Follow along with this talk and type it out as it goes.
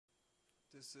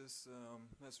This is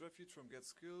Mass Refuge from Get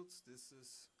Skilled. This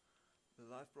is the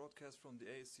live broadcast from the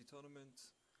ASC tournament,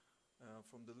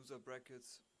 from the loser bracket,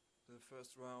 the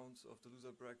first round of the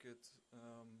loser bracket.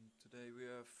 Today we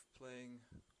are playing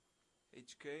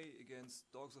HK against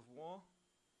Dogs of War.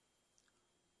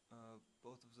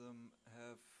 Both of them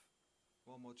have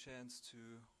one more chance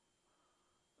to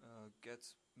get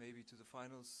maybe to the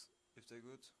finals if they're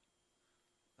good.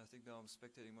 I think now I'm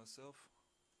spectating myself.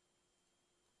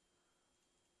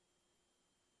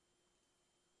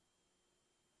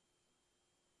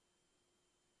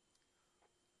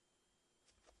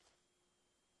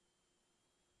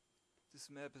 This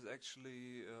map is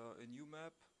actually a new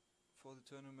map for the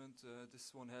tournament.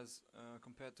 This one has,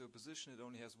 compared to a position, it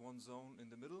only has one zone in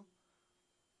the middle,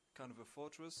 kind of a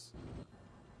fortress.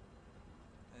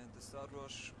 And the start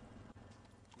rush,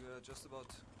 we are just about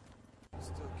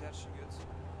still catching it.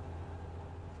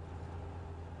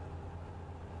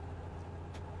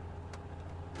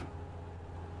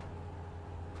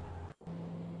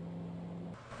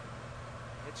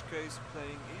 HK is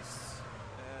playing east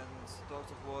and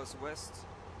Dogs of War is west.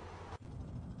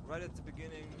 Right at the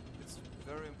beginning, it's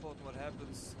very important what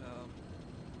happens.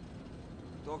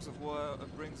 Dogs of War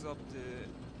brings up the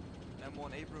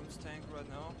M1 Abrams tank right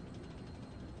now.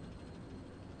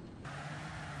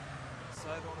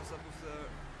 Sidon is up with the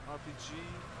RPG.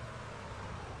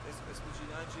 SPG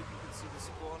 9 Jeep, you can see the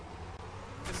spawn.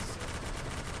 Misses him.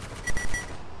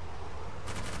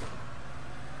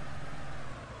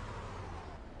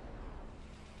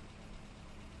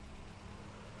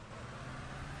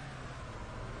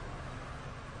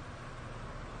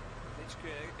 HK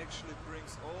actually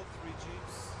brings all three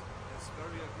Jeeps. It's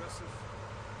very aggressive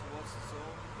towards the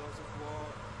zone. Dogs of War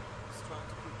is trying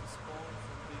to keep the spawn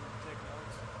from being taken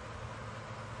out.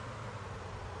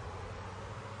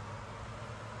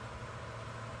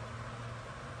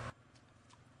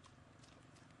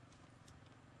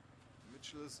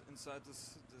 Mitchell is inside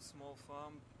the small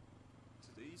farm to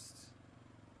the east.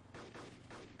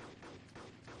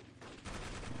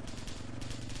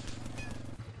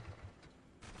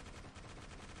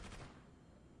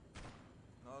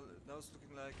 Now it's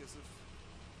looking like as if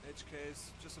HK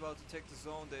is just about to take the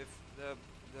zone.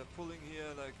 They're pulling here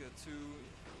like a 2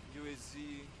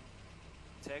 UAZ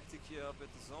tactic here up at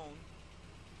the zone.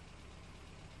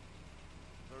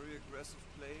 Very aggressive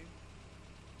play.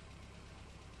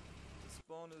 The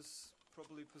spawn is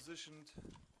probably positioned.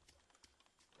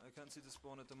 I can't see the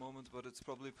spawn at the moment, but it's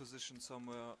probably positioned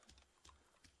somewhere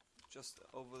just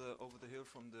over the hill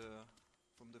from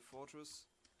the fortress.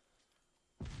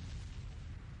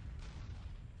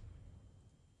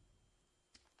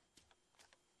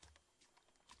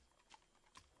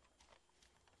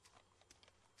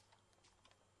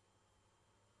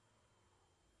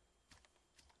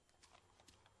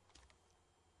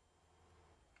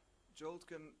 Jolt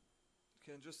can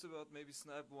just about maybe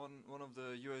snipe one of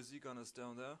the UAZ gunners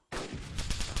down there.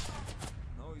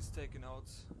 Now he's taken out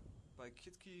by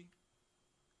Kitki.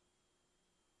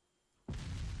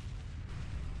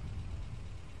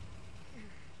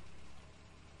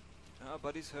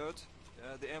 But he's hurt.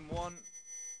 The M1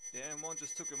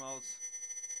 just took him out.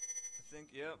 I think,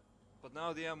 yeah. But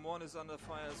now the M1 is under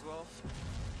fire as well.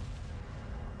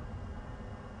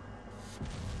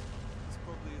 It's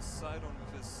probably a Sidon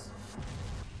with his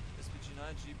SPG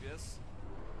 9 GPS.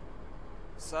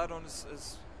 Sidon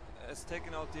has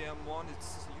taken out the M1.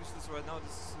 It's useless right now.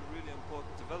 This is a really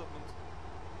important development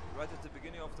right at the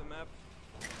beginning of the map.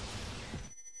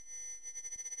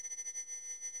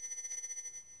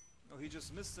 Oh, he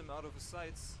just missed him out of his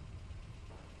sights.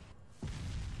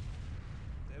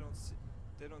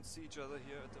 They don't see each other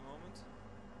here at the moment.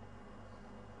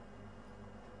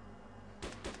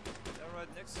 They're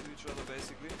right next to each other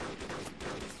basically.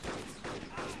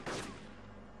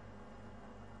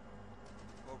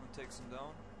 Morgan takes him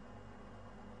down.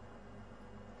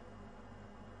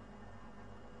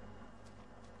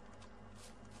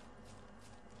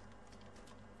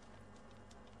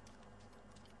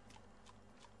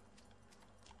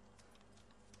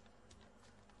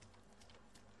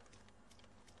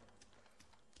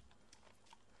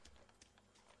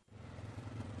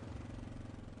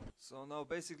 So now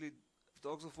basically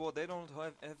Dogs of War, they don't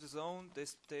have the zone, they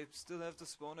still have the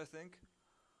spawn I think.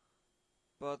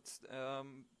 But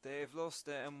they've lost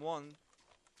their M1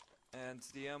 and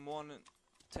the M1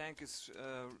 tank is,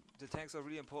 the tanks are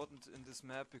really important in this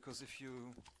map because if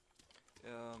you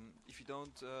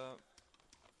don't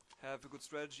have a good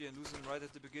strategy and lose them right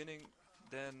at the beginning,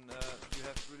 then you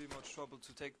have really much trouble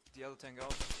to take the other tank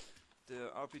out. The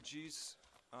RPGs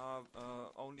are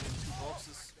only in 2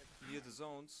 boxes near the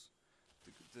zones.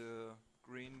 The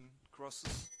green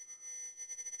crosses.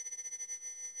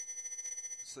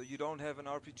 So you don't have an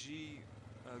RPG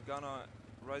gunner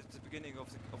right at the beginning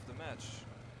of the match,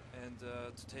 and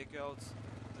to take out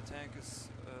the tank is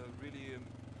really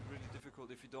difficult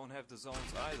if you don't have the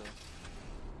zones either.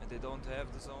 And they don't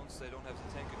have the zones, they don't have the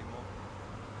tank anymore.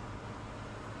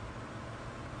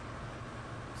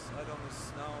 Sidon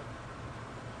is now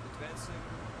advancing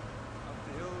up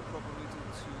the hill, probably to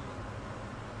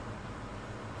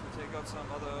take out some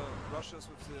other rushers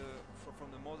with from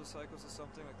the motorcycles or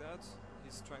something like that.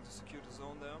 He's trying to secure the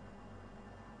zone there.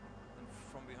 And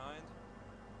from behind.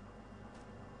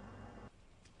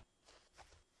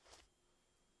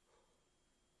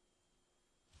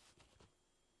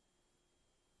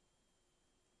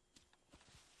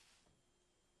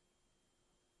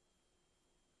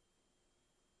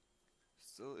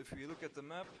 Still, if we look at the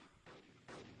map,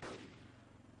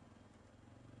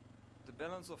 the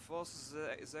balance of forces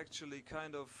is actually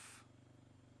kind of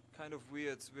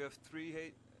weird. We have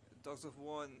 3 Dogs of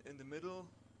War in the middle,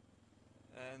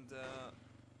 and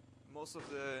most of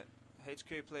the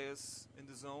HK players in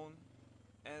the zone,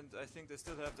 and I think they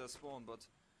still have their spawn, but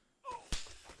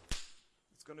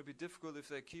it's gonna be difficult if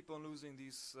they keep on losing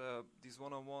these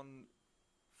one-on-one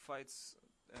fights,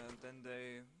 and then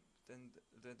they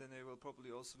will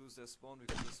probably also lose their spawn,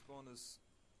 because the spawn is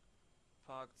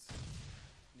parked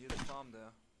near the farm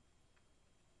there.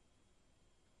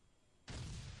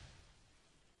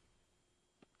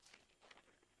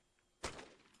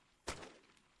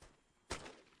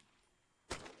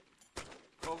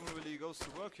 Corbin really goes to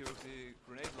work here with the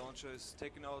grenade launcher. He's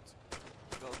taken out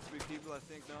about 3 people, I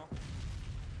think, now.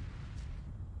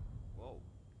 Whoa.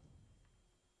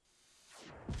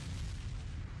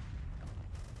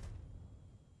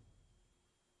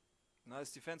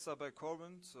 Nice defense up by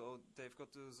Corbin, so they've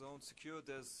got the zone secured.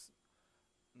 There's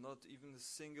not even a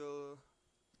single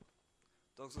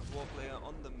Dogs of War player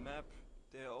on the map.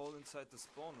 They're all inside the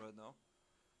spawn right now.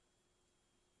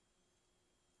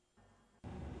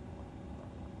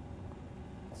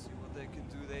 Let's see what they can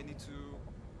do. They need to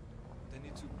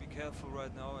be careful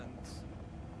right now and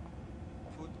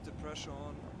put the pressure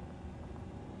on.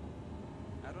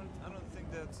 I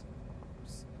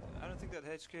don't think that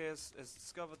HK has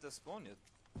discovered their spawn yet.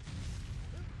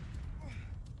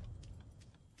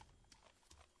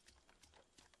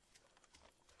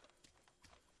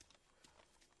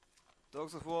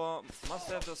 Dogs of War must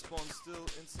have their spawn still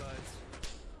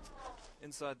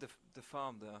inside the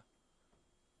farm there,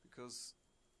 because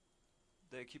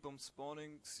they keep on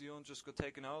spawning. Sion just got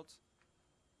taken out.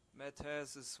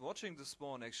 Mattaz is watching the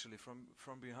spawn actually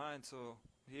from behind, so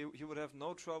he would have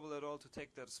no trouble at all to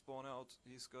take that spawn out.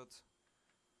 He's got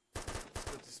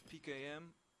this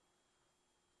PKM.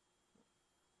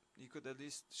 He could at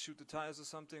least shoot the tires or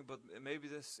something, but maybe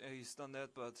he's done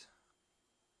that. But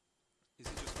is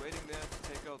he just waiting there to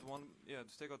take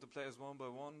out the players one by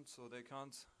one, so they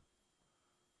can't?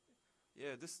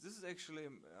 Yeah, this is actually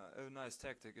a nice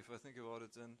tactic if I think about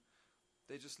it. Then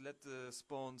they just let the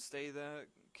spawn stay there,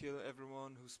 kill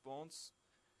everyone who spawns,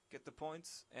 get the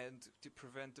points, and to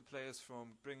prevent the players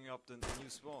from bringing up the new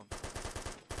spawn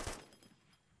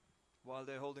while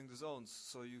they're holding the zones.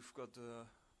 So you've got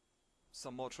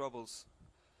some more troubles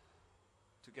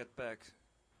to get back.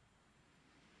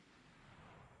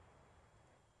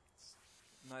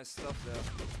 Nice stuff there.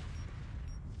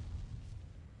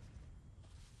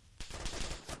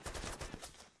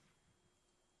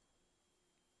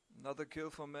 Another kill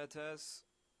for Mattaz.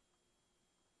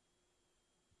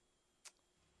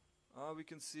 We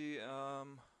can see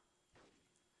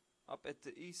up at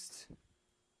the east.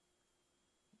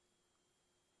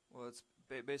 Well, it's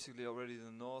basically already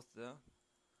the north there.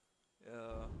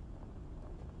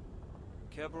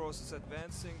 Kerberos is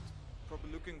advancing,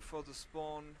 probably looking for the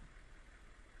spawn.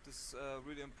 This is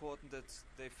really important that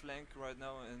they flank right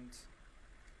now and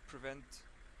prevent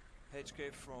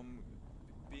HK from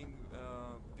being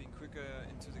quicker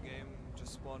into the game,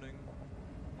 just spawning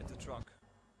at the truck.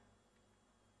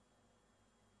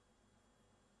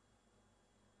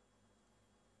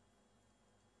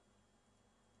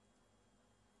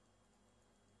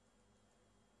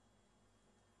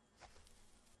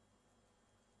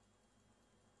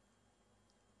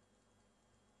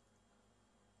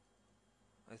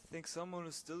 I think someone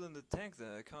is still in the tank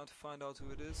there. I can't find out who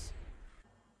it is.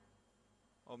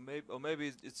 Or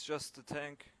maybe it's just the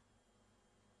tank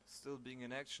still being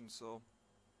in action, so.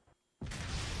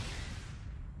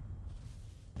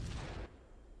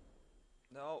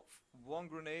 Now, 1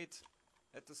 grenade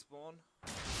at the spawn.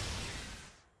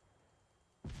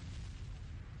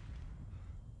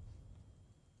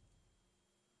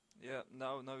 Yeah,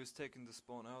 now he's taking the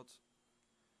spawn out.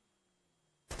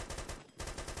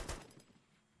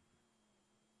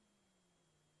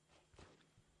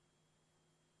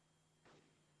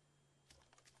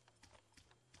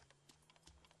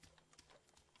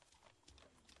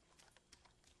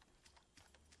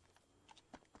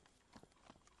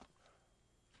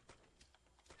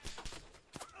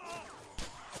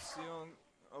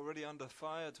 already under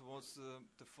fire towards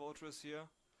the fortress here.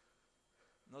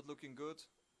 Not looking good.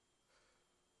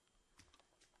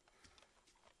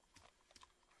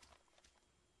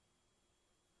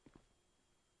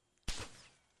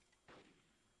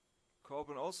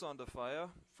 Corbin also under fire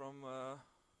from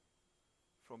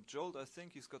Jolt. I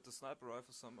think he's got the sniper rifle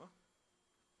somewhere.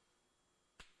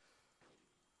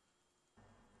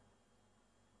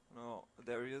 No,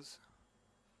 there he is.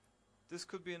 This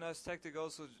could be a nice tactic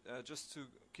also, just to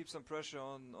keep some pressure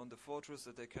on the fortress,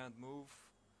 that they can't move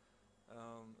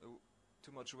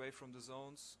too much away from the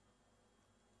zones.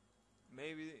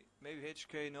 Maybe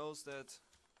HK knows that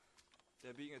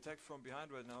they're being attacked from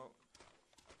behind right now.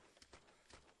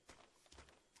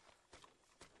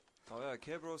 Oh yeah,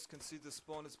 Kerberos can see the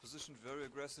spawn is positioned very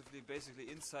aggressively, basically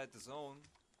inside the zone,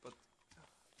 but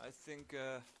I think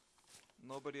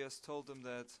nobody has told them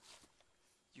that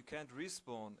you can't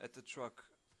respawn at the truck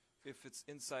if it's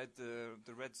inside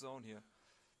the red zone here.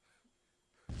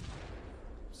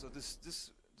 So this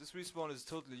respawn is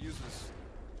totally useless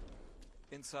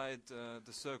inside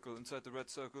the circle, inside the red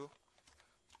circle.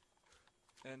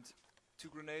 And 2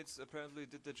 grenades apparently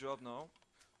did their job now.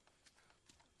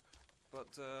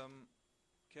 But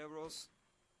Kerberos,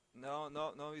 now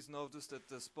he's noticed that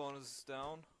the spawn is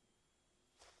down.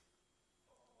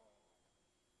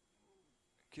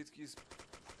 Kitski's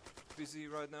busy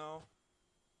right now.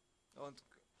 And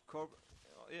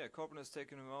Corbin has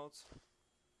taken him out.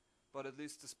 But at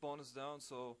least the spawn is down,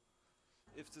 so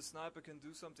if the sniper can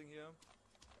do something here.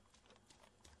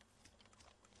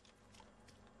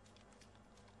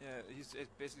 Yeah, he's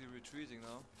basically retreating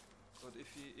now. But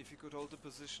if he could hold the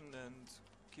position and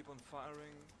keep on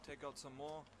firing, take out some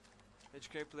more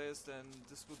HK players, then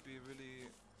this would be really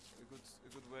a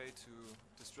good way to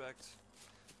distract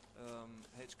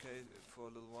HK for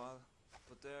a little while.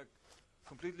 But they're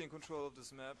completely in control of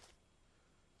this map.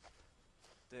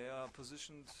 They are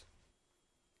positioned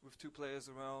with 2 players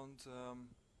around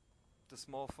the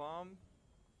small farm,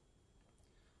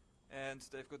 and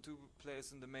they've got 2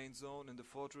 players in the main zone in the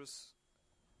fortress.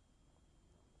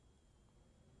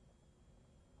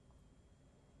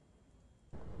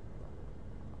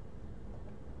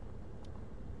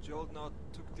 Jolt now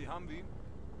took the Humvee.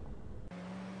 And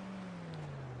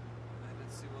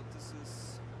let's see what this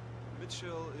is.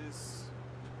 Mitchell is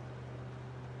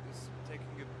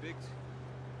taking a big...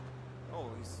 Oh,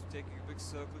 he's taking a big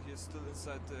circle here, still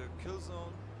inside the kill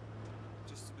zone,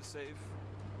 just to be safe.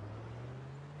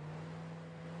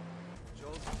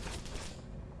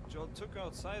 Jolt took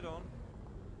out Sidon.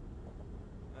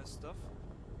 Nice stuff.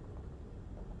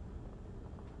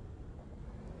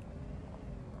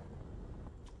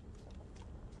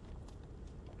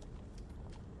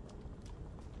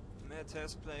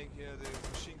 Test playing here the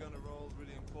machine gunner role,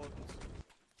 really important.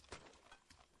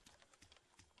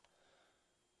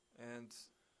 And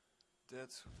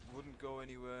that wouldn't go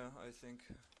anywhere, I think,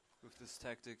 with this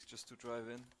tactic, just to drive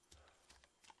in.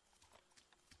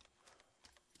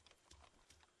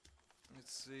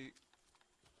 Let's see.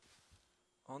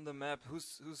 On the map,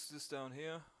 who's this down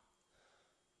here?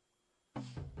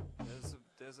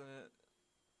 There's a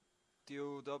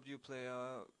DoW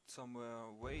player somewhere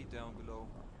way down below.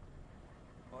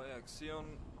 Oh yeah,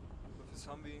 Xion with his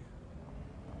Humvee.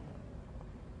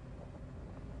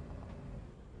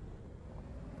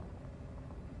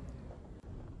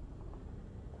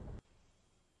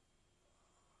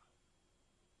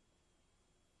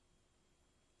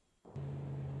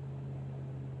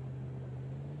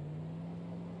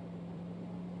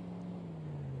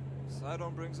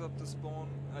 Sidon brings up the spawn.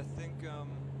 I think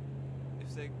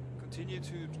if they continue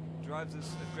to drive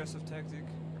this aggressive tactic,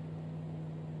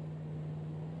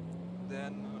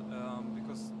 then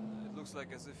because it looks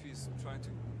like as if he's trying to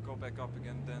go back up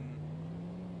again, then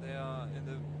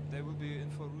they will be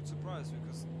in for a rude surprise,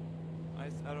 because I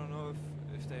don't know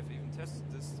if they've even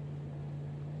tested this,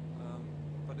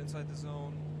 but inside the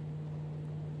zone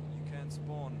you can't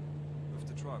spawn with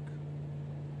the truck,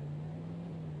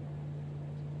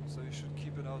 so you should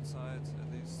keep it outside at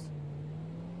least.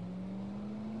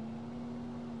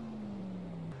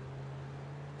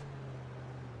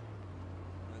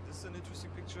 This is an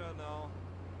interesting picture now.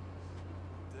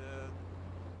 The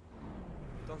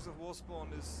Dogs of War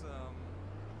spawn is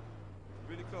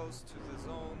really close to the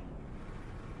zone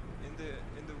in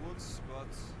the woods, but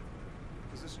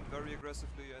positioned very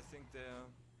aggressively. I think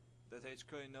that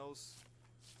HK knows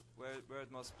where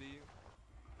it must be.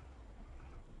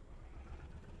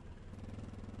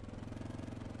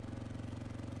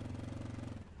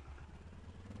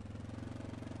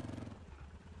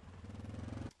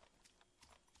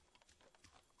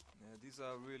 These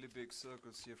are really big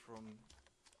circles here from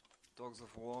Dogs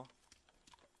of War.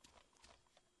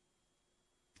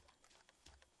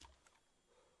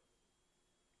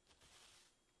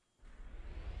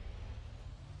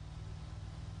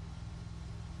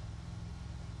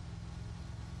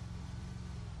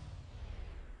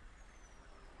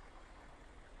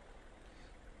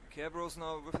 Kerberos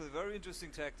now with a very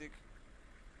interesting tactic.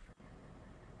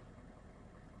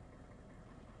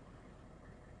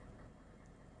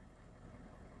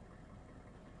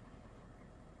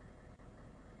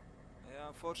 Yeah,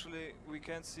 unfortunately we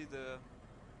can't see the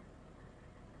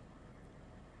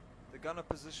gunner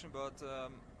position, but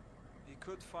he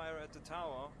could fire at the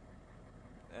tower,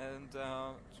 and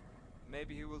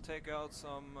maybe he will take out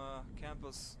some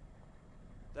campers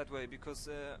that way, because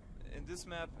in this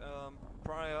map,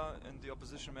 prior in the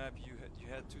opposition map, you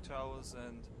had two towers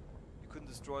and you couldn't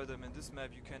destroy them. In this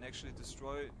map you can actually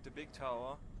destroy the big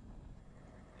tower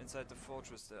inside the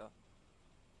fortress there,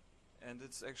 and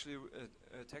it's actually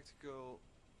a tactical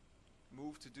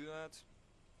move to do that.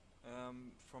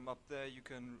 From up there you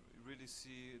can really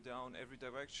see down every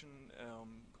direction,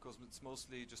 because it's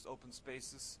mostly just open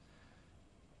spaces,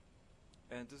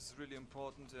 and this is really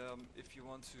important if you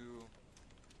want to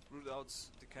root out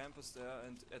the campers there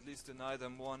and at least deny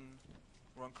them one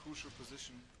crucial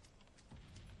position.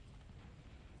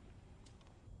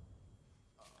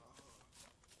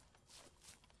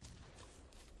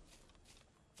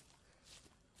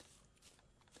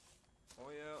 Oh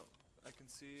yeah, I can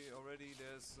see already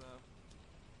there's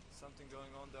something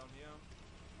going on down here.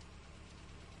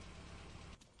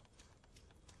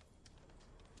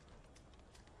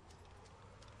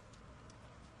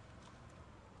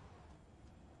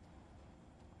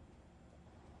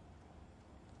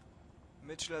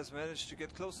 Mitchell has managed to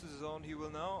get close to the zone. He will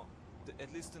now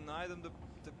at least deny them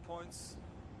the points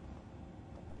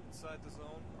inside the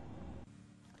zone.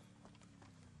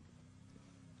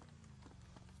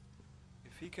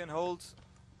 If he can hold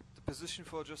the position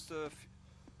for just a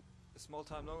small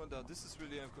time longer, now this is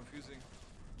really confusing.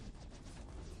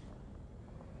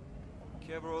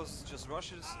 Kerberos just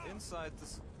rushes inside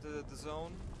the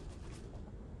zone.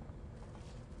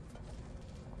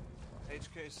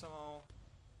 HK somehow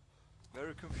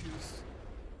very confused.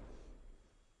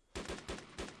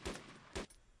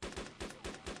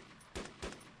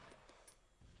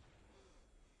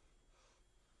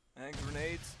 And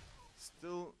grenade,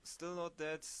 still not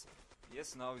dead.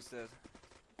 Yes, now he's dead.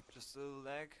 Just a little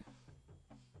lag.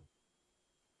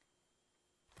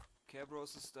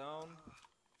 Kerberos is down.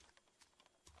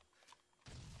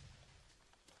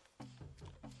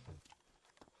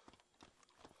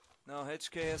 Now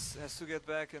HK has to get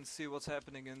back and see what's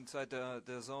happening inside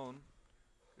the zone,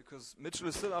 because Mitchell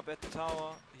is still up at the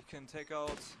tower. He can take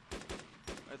out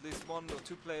at least one or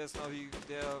two players now.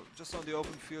 They're just on the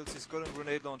open fields. He's got a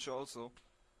grenade launcher also.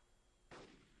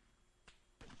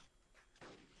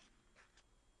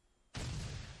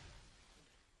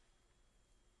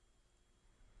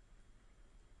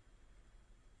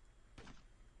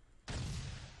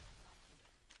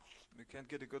 We can't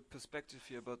get a good perspective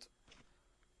here, but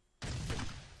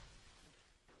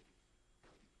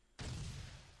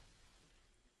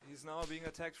he's now being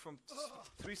attacked from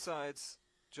three sides.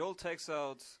 Joel takes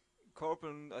out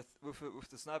Corporan with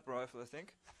the sniper rifle, I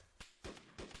think.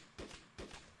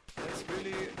 That's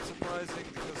really surprising,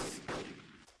 because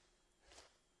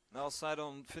now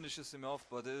Sidon finishes him off,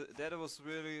 but that was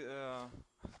really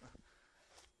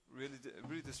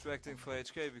really distracting for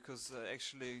HK, because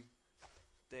actually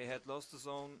they had lost the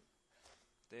zone.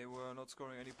 They were not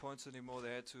scoring any points anymore.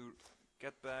 They had to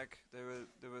get back.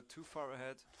 They were too far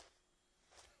ahead.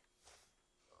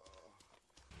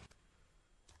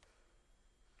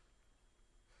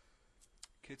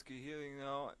 Kitki healing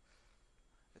now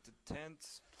at the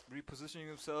tent, repositioning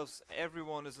themselves.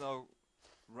 Everyone is now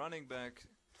running back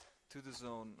to the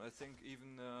zone. I think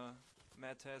even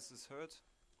Matt Hess is hurt.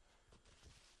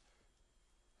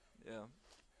 Yeah.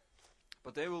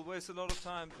 But they will waste a lot of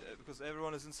time because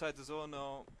everyone is inside the zone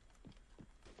now.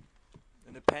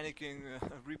 In a panicking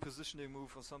repositioning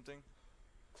move or something.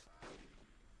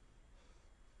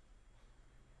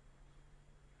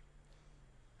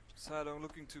 Sidon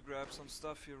looking to grab some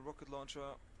stuff here, rocket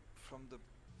launcher from the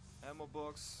ammo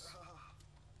box.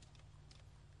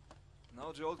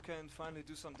 Now Jolt can finally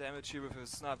do some damage here with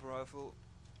his sniper rifle.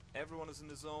 Everyone is in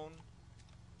the zone.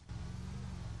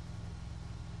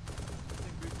 I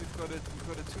think we've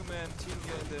got a two-man team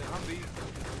here in the Humvee.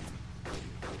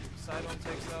 Sidon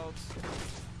takes out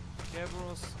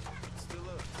Kerberos, still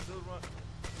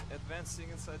advancing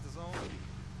inside the zone.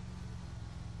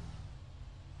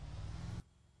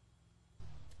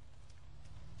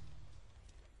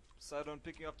 Sidon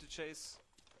picking up the chase.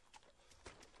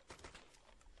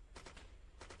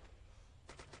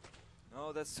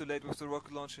 No, that's too late with the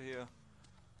rocket launcher here.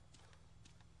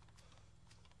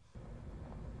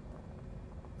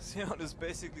 Xeon is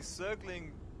basically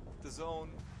circling the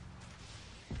zone.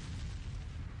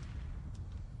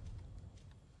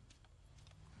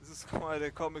 This is quite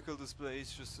a comical display.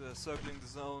 He's just circling the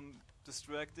zone,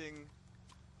 distracting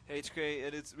HK,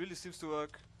 and it really seems to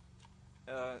work.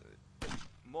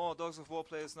 More Dogs of War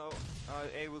players now are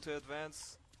able to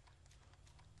advance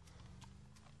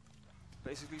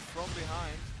basically from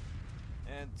behind,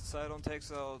 and Sidon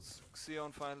takes out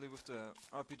Xeon finally with the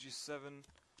RPG-7.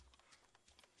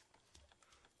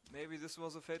 Maybe this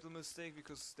was a fatal mistake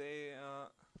because they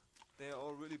are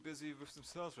all really busy with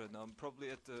themselves right now. Probably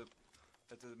at the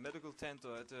medical tent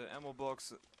or at the ammo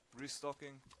box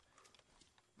restocking.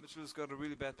 Mitchell's got a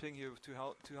really bad ping here with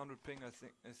 200 ping, I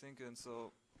think, and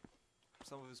so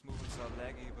some of his movements are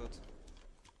laggy, but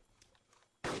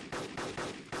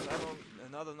Sidon,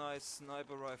 another nice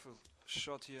sniper rifle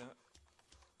shot here,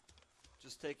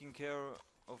 just taking care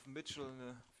of Mitchell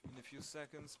in a few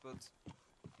seconds, but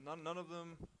none of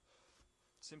them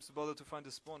seems to bother to find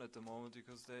a spawn at the moment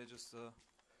because they just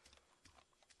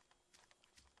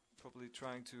probably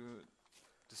trying to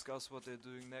discuss what they're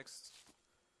doing next.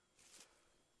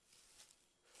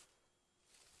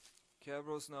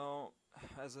 Kerberos now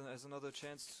has another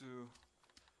chance to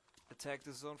attack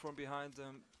the zone from behind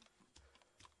them.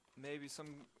 Maybe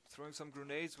throwing some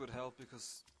grenades would help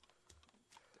because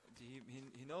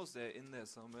he knows they're in there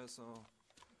somewhere. So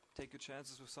take your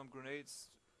chances with some grenades,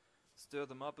 stir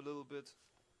them up a little bit.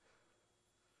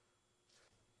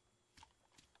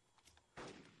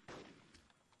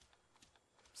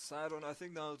 Sidon, I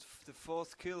think now the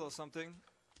 4th kill or something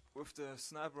with the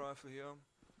sniper rifle here.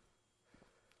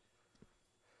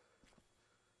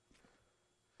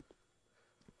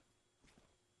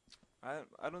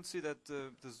 I don't see that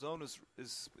the zone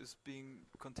is being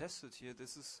contested here.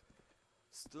 This is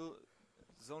still,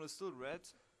 the zone is still red,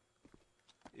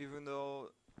 even though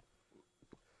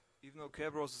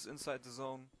Kerberos is inside the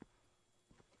zone.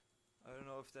 I don't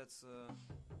know if that's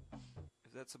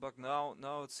a bug.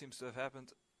 Now it seems to have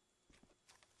happened.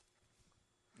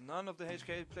 None of the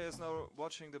HK players now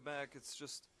watching the back. It's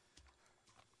just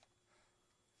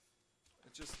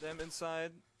them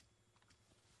inside.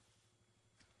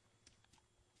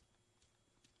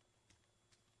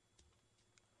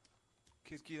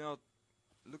 Kitki now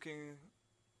looking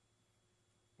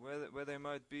where they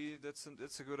might be. That's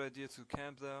a good idea to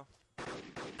camp there.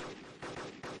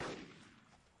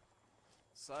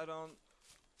 Sidon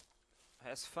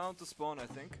has found the spawn, I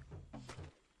think.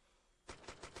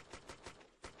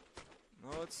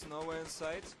 No, it's nowhere in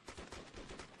sight.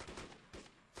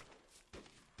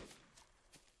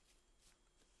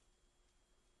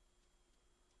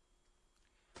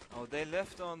 Oh, they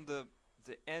left on the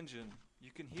engine. You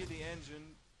can hear the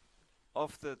engine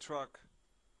of the truck.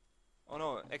 Oh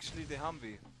no, actually the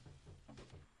Humvee.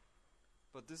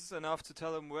 But this is enough to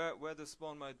tell them where the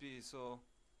spawn might be, so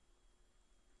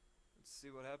let's see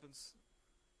what happens.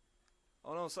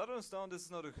 Oh no, Sidon is down. This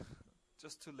is not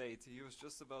just too late. He was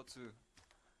just about to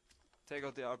take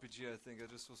out the RPG, I think. I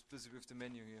just was busy with the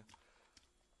menu here.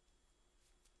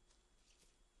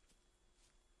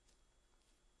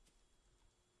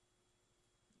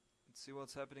 Let's see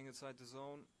what's happening inside the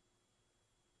zone.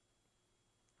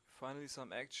 Finally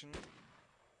some action.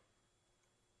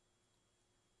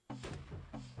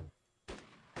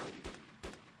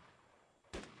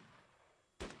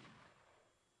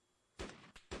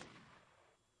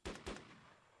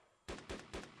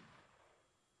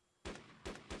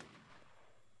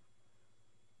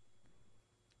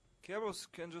 Kerberos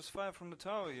can just fire from the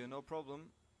tower here, no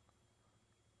problem.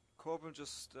 Corbin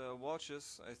just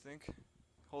watches, I think,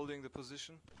 holding the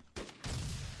position.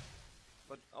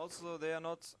 But also they're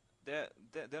not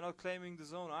claiming the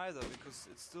zone either because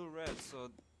it's still red. So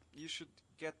you should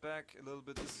get back a little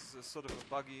bit. This is a sort of a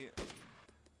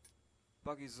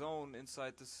buggy zone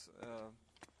inside this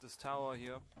this tower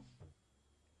here.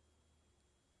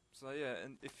 So yeah,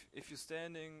 and if you're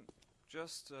standing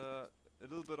just a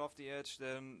little bit off the edge,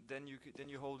 then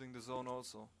you're holding the zone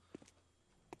also.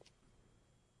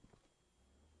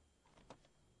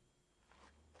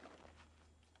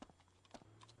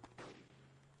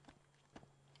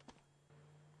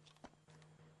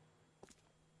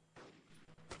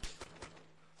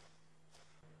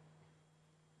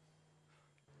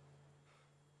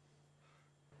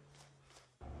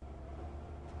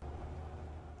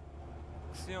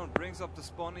 Xeon brings up the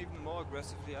spawn even more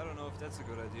aggressively. I don't know if that's a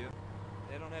good idea.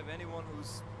 They don't have anyone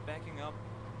who's backing up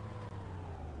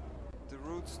the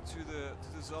route to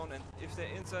the zone, and if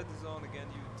they're inside the zone again,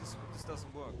 this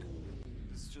doesn't work.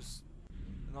 This is just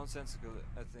nonsensical,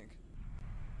 I think.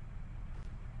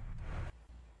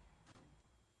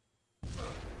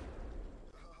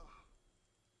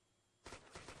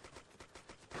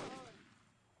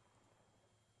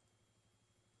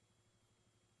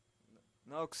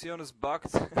 Now Xion is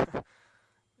bugged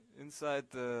inside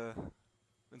the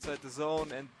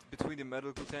zone and between the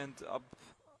medical tent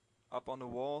up on the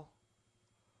wall.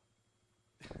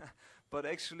 But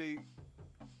actually,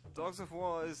 Dogs of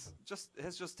War has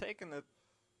just taken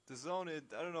the zone.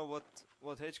 I don't know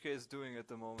what HK is doing at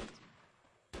the moment.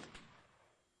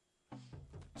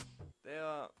 They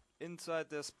are inside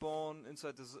their spawn,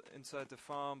 inside the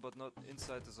farm, but not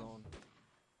inside the zone.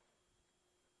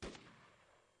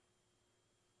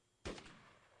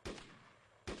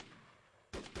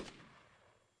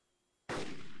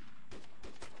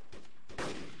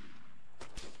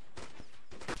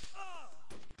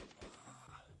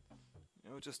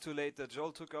 Just too late that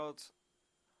Joel took out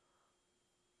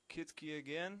Kitki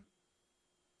again,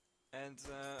 and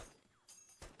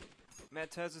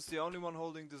Matt Taz is the only one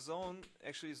holding the zone.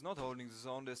 Actually, he's not holding the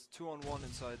zone. There's 2-on-1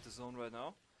 inside the zone right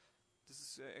now. This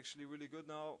is actually really good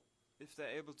now. If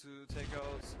they're able to take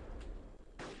out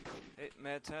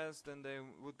Matt Taz, then they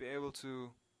would be able to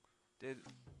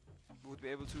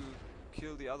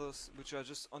kill the others, which are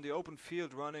just on the open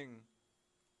field running.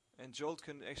 And Jolt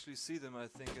can actually see them, I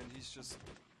think, and he's just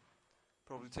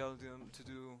probably telling them to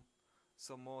do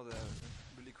some more there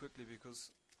really quickly,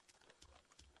 because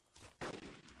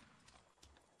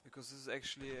this is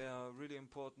actually really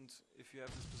important. If you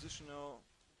have this position now,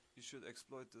 you should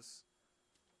exploit this.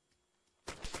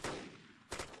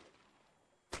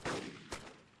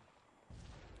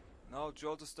 Now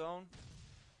Jolt is down.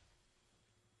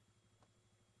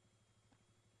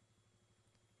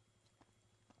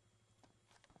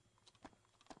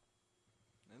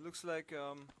 Looks like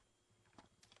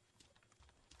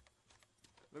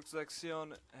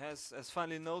Xion has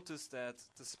finally noticed that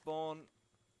the spawn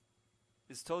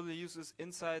is totally useless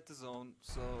inside the zone.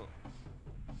 So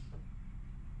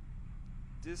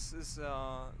this is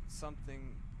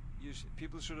something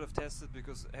people should have tested,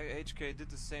 because HK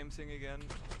did the same thing again,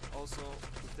 also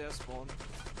with their spawn,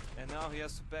 and now he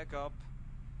has to back up,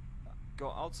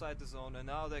 go outside the zone, and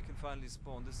now they can finally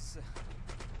spawn. This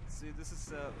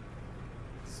is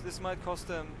this might cost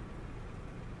them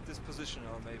this position,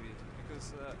 or maybe,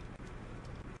 because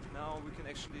now we can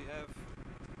actually have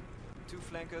two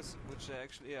flankers, which are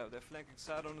actually, they're flanking.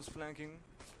 Sidon is flanking,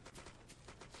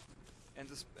 and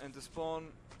the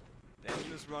spawn, the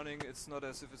engine is running. It's not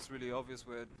as if it's really obvious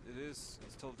where it is.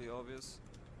 It's totally obvious.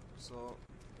 So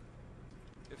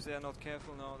if they are not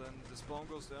careful now, then the spawn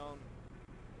goes down,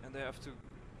 and they have to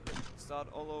start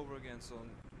all over again. So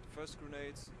first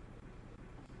grenades.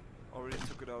 Already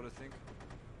took it out, I think.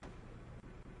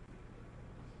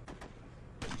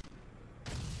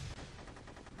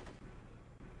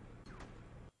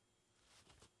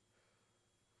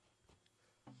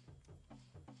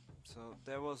 So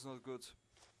that was not good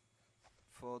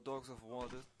for Dogs of War.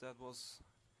 That was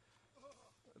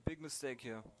a big mistake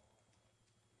here.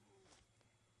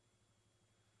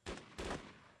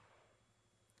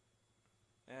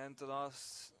 And the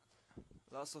last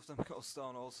of them goes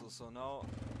down also. So now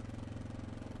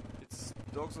it's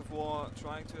Dogs of War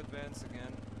trying to advance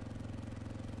again.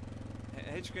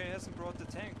 HK hasn't brought the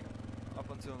tank up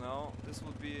until now. This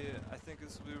would be, I think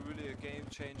this will be really a game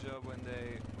changer when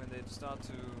they start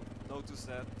to notice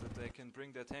that they can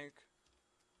bring their tank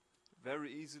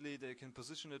very easily. They can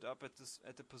position it up at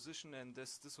the position, and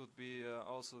this would be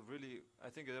also really, I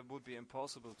think it would be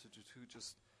impossible to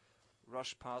just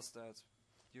rush past that.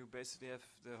 You basically have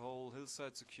the whole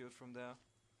hillside secured from there.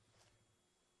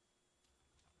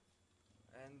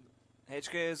 And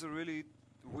HK has a really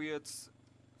weird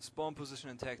spawn position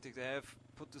and tactic. They have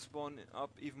put the spawn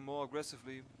up even more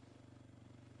aggressively.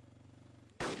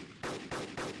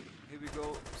 Here we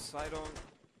go, Sidon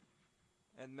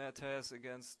and Matt has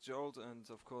against Jolt, and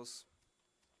of course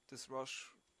this rush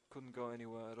couldn't go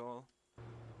anywhere at all.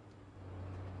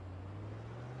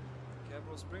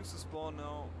 Cabros brings the spawn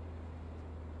now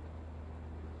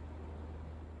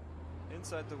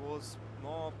inside the walls,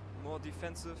 more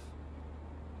defensive.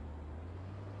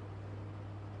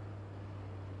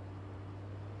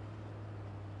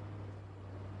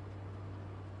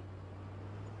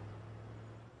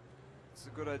 It's a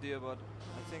good idea, but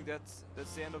I think that's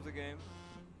the end of the game.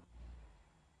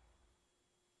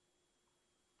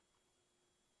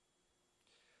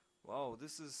 Wow,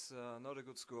 this is not a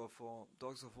good score for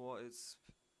Dogs of War. It's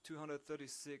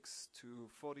 236 to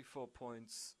 44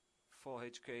 points for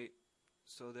HK.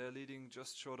 So they're leading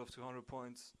just short of 200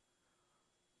 points.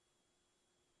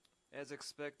 as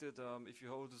expected, if you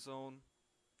hold the zone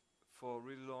for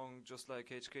really long, just like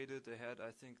HK did,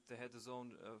 I think they had the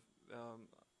zone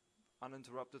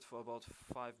uninterrupted for about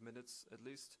 5 minutes at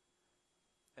least,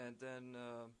 and then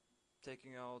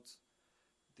taking out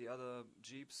the other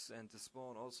jeeps and the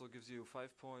spawn also gives you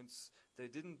 5 points. They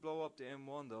didn't blow up the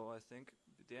M1 though. I think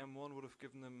the M1 would have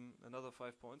given them another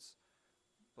 5 points,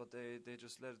 but they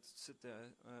just let it sit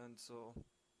there, and so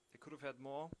they could have had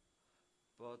more.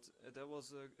 But that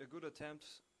was a good attempt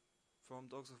from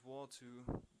Dogs of War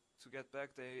to get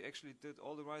back. They actually did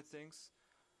all the right things,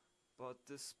 but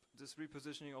this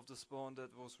repositioning of the spawn,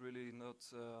 that was really not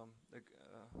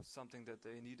something that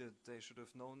they needed. They should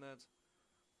have known that.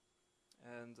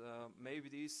 And maybe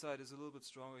the east side is a little bit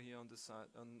stronger here on this side,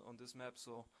 on this map.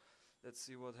 So let's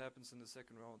see what happens in the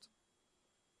second round.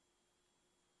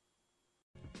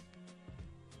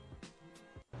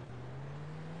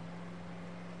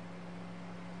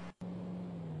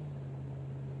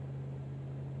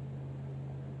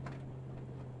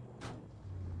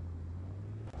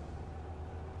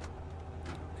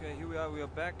 Okay, here we are. We are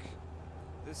back.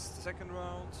 This second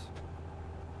round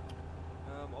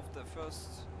of the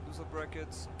first loser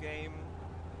bracket game.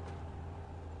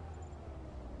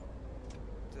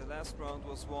 The last round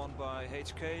was won by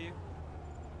HK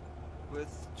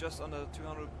with just under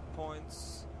 200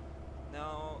 points.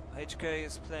 Now HK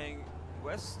is playing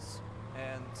west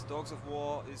and Dogs of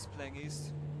War is playing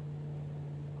east.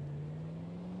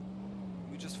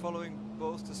 We're just following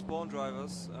both the spawn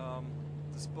drivers.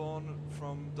 The spawn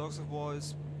from Dogs of War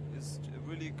is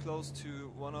really close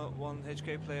to one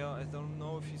HK player. I don't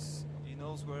know if he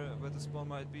knows where the spawn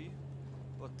might be,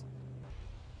 but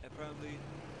apparently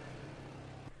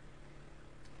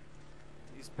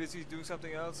he's busy doing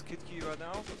something else. Kitki right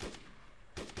now.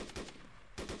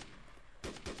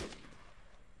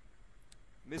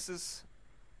 Misses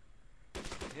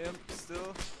him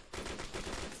still.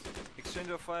 Exchange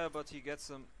of fire, but he gets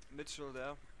some Mitchell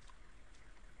there.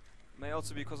 May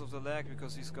also be because of the lag,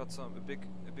 because he's got a big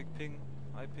ping,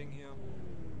 high ping here.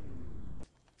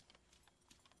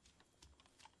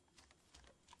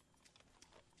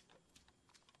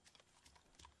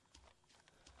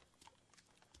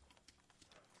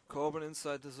 Corbin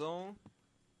inside the zone.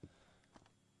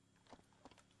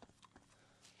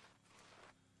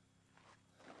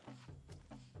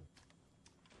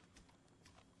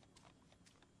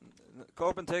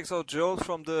 Corbin takes out Joel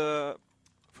from the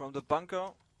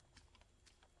bunker.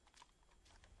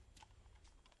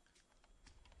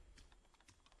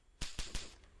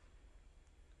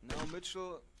 Now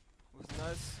Mitchell with a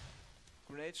nice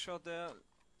grenade shot there.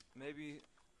 Maybe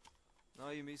now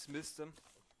he missed him.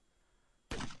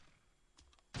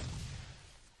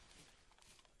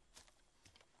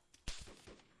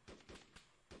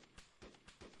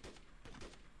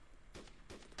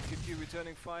 Kitki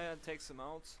returning fire and takes him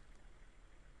out.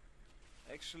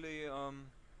 Actually,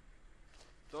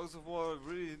 Dogs of War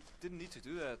really didn't need to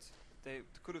do that. They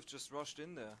could have just rushed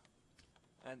in there,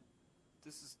 and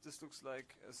this looks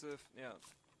like as if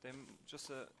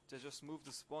they just moved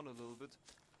the spawn a little bit.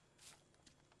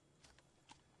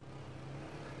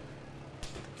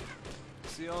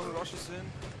 Sion rushes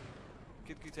in.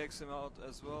 Kitki takes him out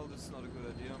as well. This is not a good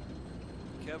idea.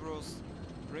 Cabros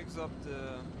brings up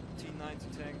the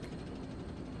T90 tank.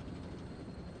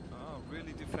 Oh,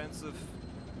 really defensive,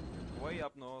 way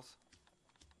up north.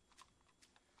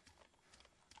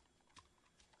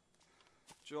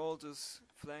 Jolt is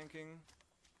flanking,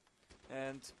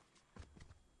 and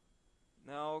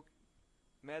now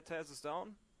Mad Taz is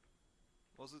down.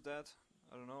 Was it that?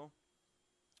 I don't know.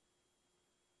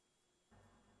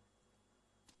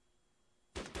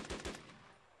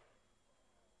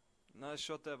 Nice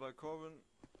shot there by Corbin.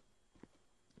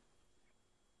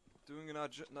 Doing a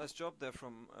nice job there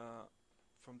from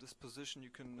this position. You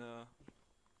can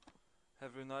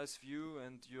have a nice view,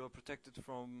 and you are protected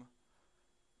from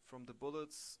the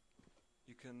bullets.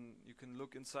 You can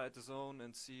look inside the zone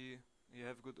and see. You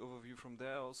have a good overview from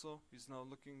there also. He's now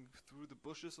looking through the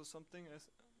bushes or something,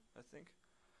 I think.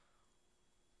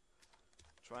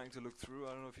 Trying to look through.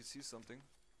 I don't know if he sees something.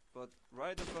 But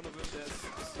right in front of him there's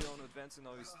Sion advancing.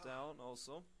 Now he's down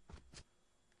also.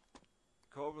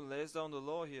 Corbin lays down the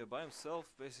law here by himself,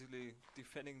 basically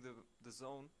defending the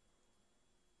zone.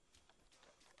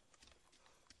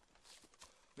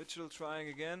 Mitchell trying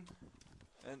again.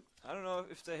 And I don't know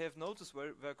if they have noticed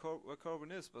where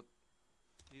Corbin is, but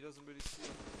he doesn't really see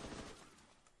him.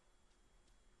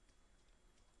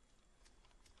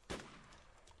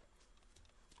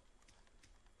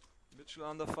 Mitchell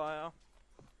under fire.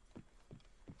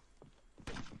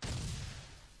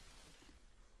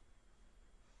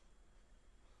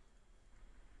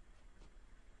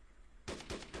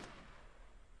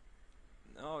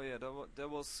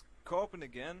 was Corbin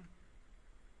again.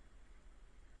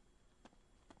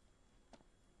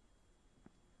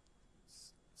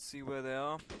 See where they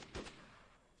are.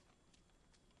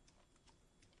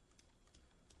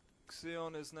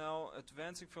 Xeon is now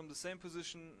advancing from the same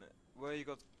position where he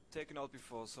got taken out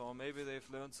before, so maybe they've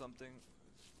learned something.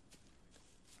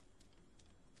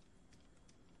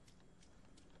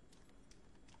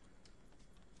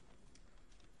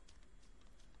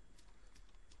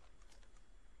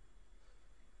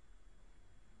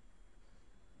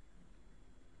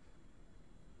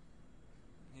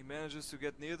 He manages to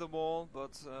get near the wall,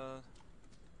 but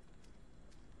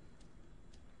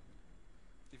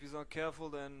if he's not careful,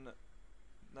 then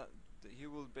he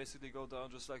will basically go down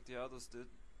just like the others did.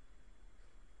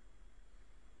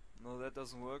 No, that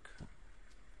doesn't work.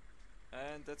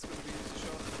 And that's gonna be his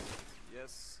shot.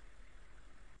 Yes.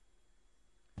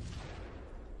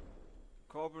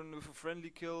 Corbin with a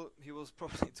friendly kill. He was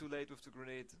probably too late with the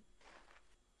grenade.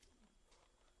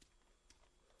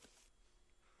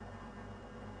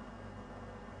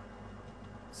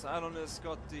 Cylon has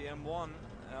got the M1,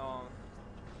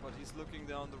 but he's looking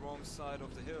down the wrong side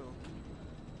of the hill.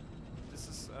 This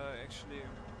is actually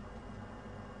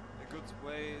a good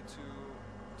way to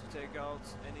take out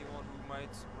anyone who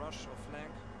might rush or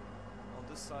flank on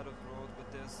this side of the road, but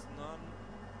there's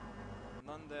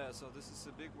none there, so this is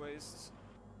a big waste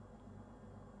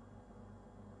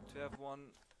to have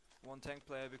one tank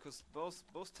player, because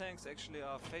both tanks actually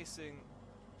are facing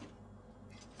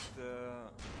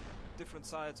the different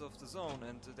sides of the zone,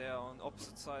 and they are on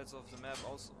opposite sides of the map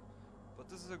also. But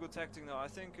this is a good tactic now. I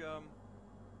think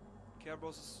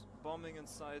Kerberos is bombing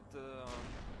inside the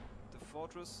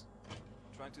fortress,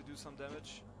 trying to do some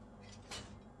damage.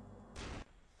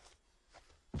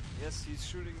 Yes, he's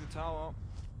shooting the tower.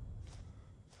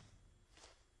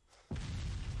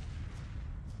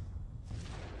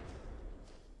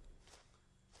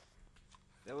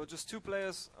 There were just two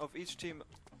players of each team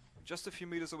just a few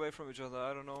meters away from each other.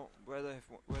 I don't know where they went.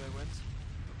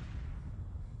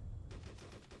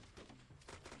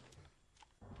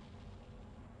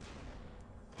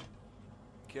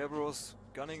 Kerberos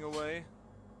gunning away.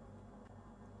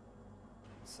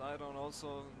 Sidon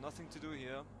also nothing to do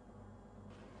here.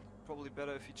 Probably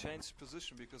better if he changed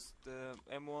position, because the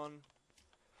M1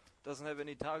 doesn't have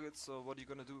any targets, so what are you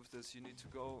gonna do with this? You need to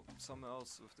go somewhere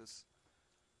else with this.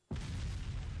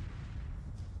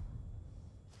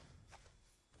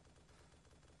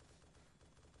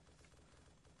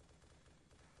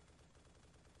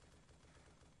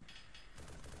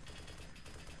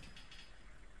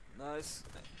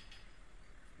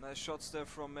 Nice shots there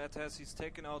from Matthias. He's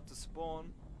taken out the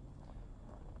spawn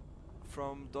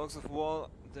from Dogs of War.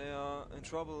 They are in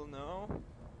trouble now.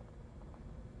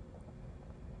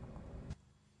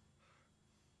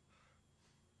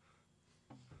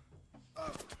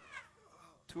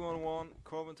 Two on one.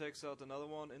 Corbin takes out another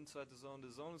one inside the zone.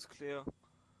 The zone is clear.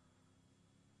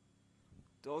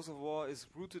 Dogs of War is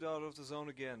rooted out of the zone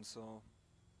again, so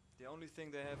the only thing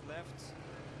they have left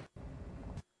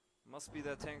must be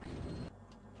their tank.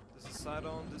 This is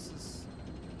Sidon, this is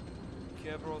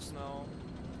Kerberos now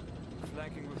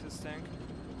flanking with his tank.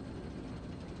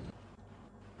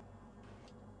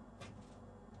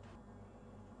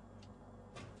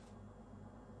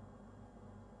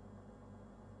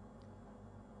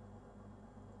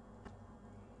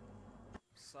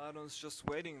 Sidon's just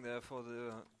waiting there for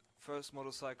the first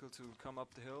motorcycle to come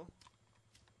up the hill.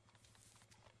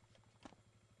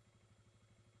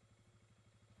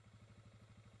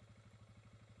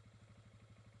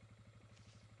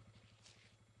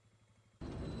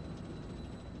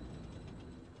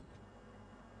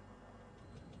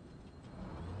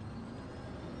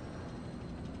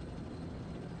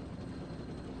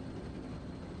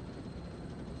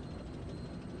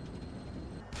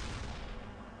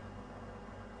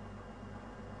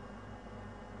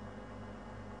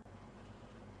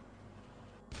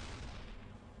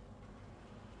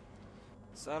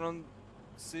 Sidon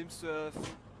seems to have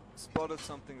spotted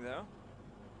something there.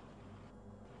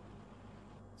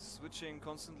 Switching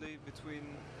constantly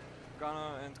between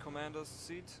gunner and commander's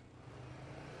seat.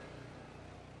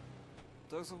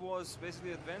 Dogs of War is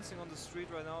basically advancing on the street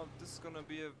right now. This is gonna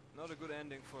be not a good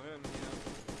ending for him here.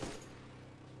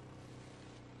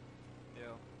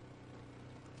 Yeah.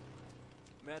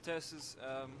 Matthias is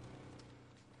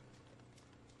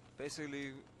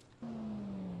basically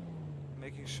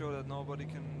making sure that nobody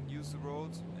can use the road,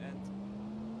 and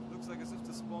looks like as if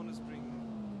the spawn is being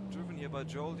driven here by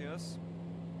Joel, yes.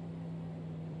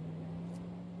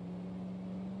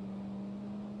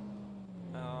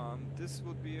 This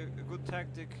would be a good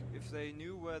tactic if they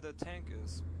knew where the tank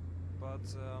is,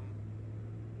 but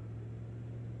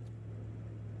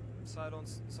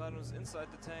Sidon's inside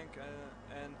the tank,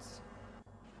 and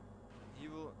he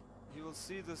will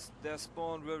see their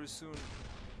spawn very soon.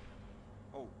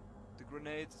 Oh, the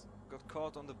grenade got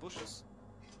caught on the bushes.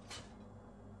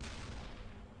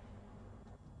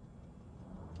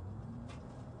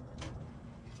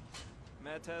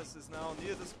 Matas is now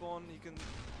near the spawn. He can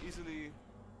easily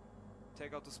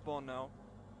take out the spawn now.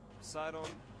 Sidon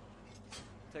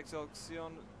takes out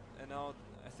Xion, and now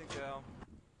I think the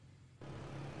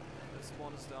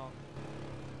spawn is down.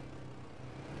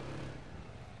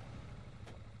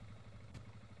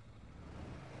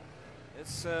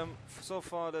 It's so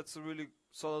far that's a really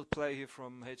solid play here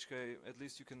from HK. At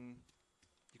least you can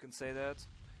say that.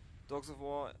 Dogs of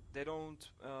War, they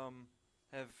don't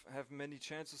have many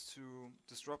chances to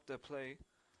disrupt their play.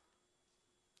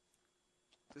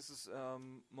 This is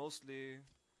mostly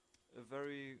a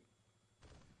very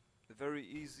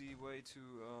easy way to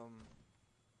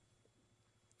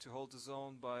hold the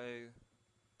zone by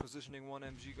positioning one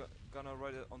MG gunner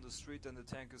right on the street, and the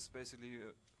tank is basically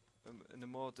in a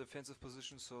more defensive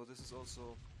position. So this is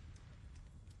also,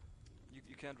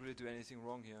 you can't really do anything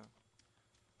wrong here.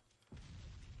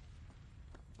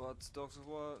 But Dogs of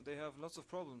War, they have lots of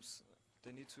problems.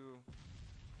 They need to...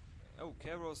 Oh,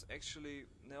 Kairos actually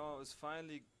now is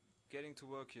finally getting to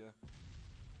work here.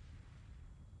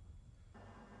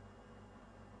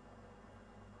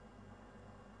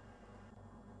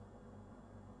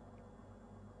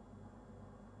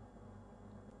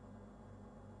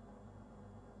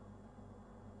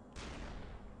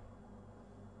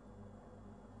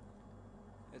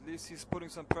 At least he's putting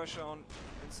some pressure on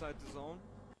inside the zone.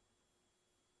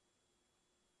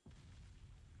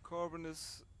 Corbin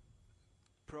is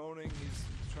proning, he's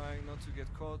trying not to get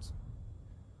caught.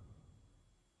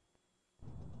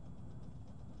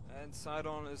 And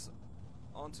Sidon is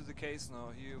onto the case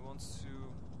now. He wants to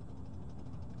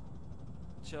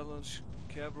challenge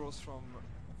Kerberos from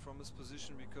his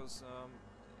position, because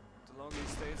the longer he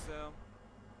stays there,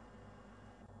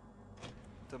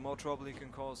 the more trouble he can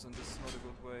cause, and this is not a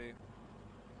good way.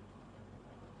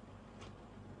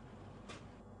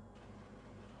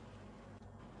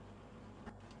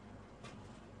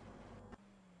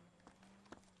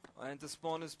 And the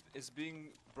spawn is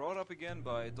being brought up again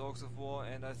by Dogs of War,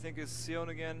 and I think it's Xion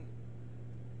again.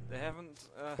 They haven't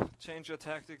changed their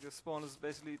tactic. The spawn is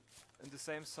basically in the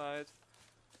same side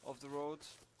of the road.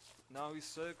 Now he's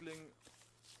circling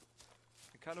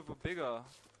kind of a bigger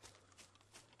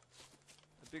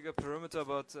perimeter,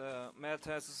 but Mad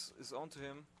Taz is onto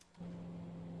him.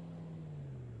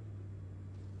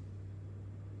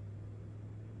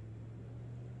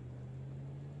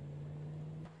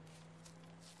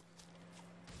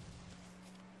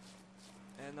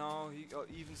 And now he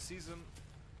even sees him.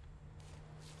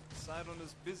 Sidon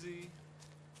is busy,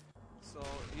 so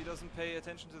he doesn't pay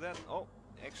attention to that. Oh,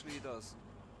 actually he does.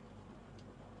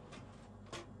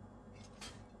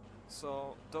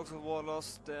 So Dogs of War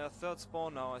lost their third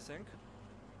spawn now, I think.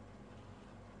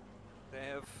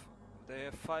 They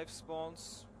have 5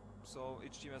 spawns, so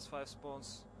each team has 5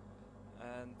 spawns,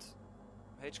 and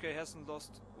HK hasn't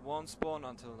lost 1 spawn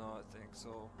until now, I think.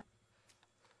 So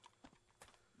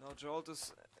now Jolt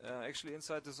is actually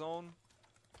inside the zone.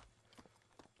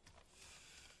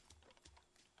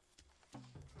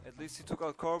 At least he took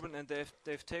out Corbin, and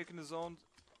they've taken the zone.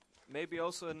 Maybe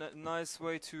also a nice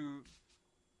way to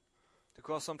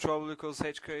cause some trouble, because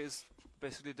HK is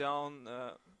basically down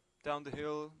the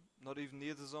hill, not even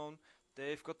near the zone.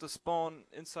 They've got the spawn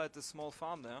inside the small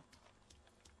farm there,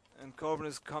 and Corbin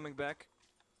is coming back.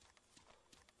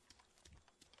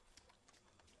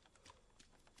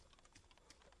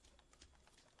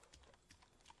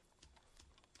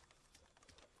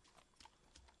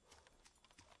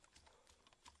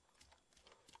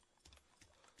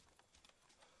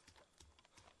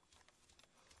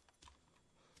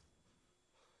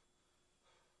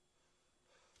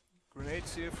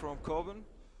 Grenades here from Corbin.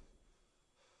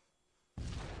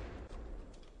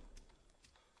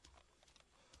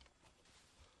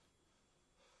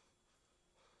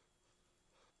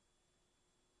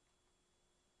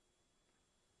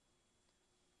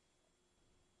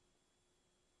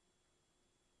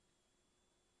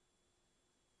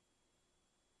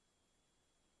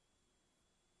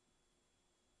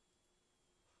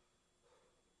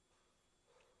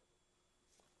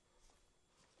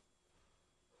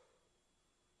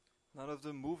 None of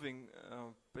them moving,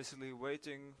 basically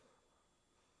waiting.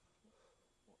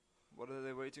 What are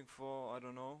they waiting for? I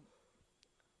don't know.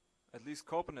 At least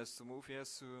Corbin has to move. He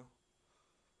has to,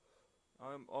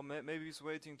 or maybe he's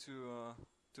waiting to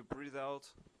breathe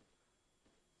out.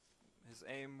 His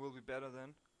aim will be better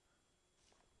then.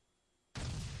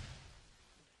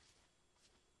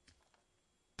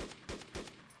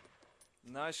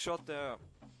 Nice shot there.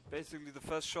 Basically the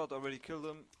first shot already killed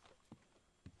him.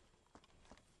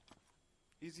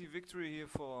 Easy victory here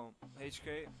for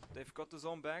HK. They've got the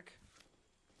zone back.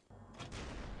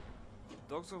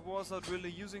 Dogs of War is not really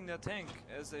using their tank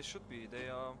as they should be.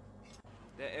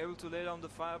 They're able to lay down the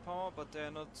firepower, but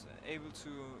they're not able to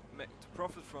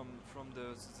profit from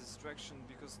the distraction,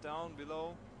 because down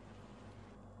below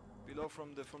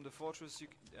from the fortress,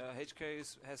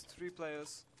 HK has 3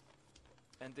 players,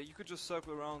 and you could just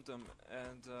circle around them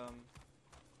and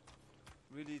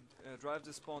really drive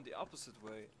the spawn the opposite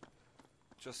way,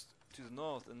 just to the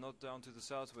north and not down to the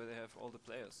south where they have all the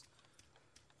players.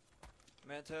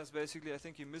 Matt has basically, I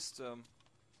think he missed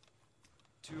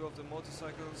 2 of the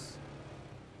motorcycles.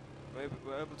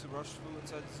 We're able to rush through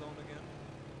inside the zone again.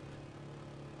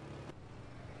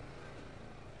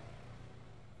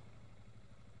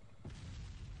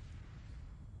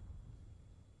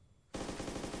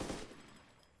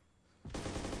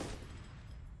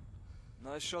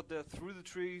 Nice shot there through the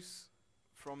trees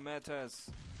from Mataz.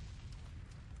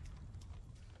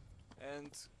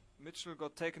 And Mitchell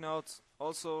got taken out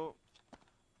also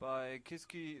by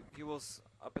Kiski. He was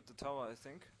up at the tower, I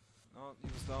think. No, he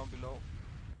was down below.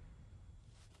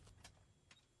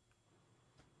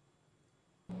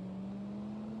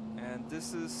 And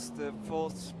this is the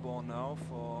 4th spawn now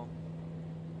for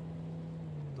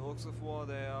Dogs of War.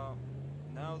 They are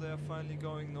finally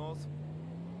going north.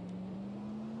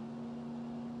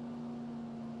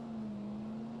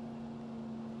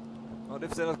 But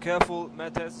if they're not careful,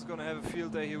 Mataz is gonna have a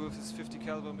field day here with his 50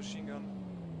 caliber machine gun.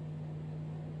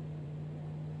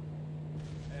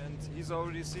 And he's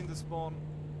already seen the spawn.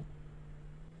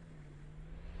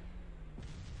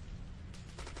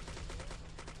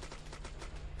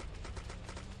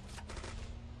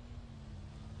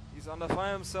 He's under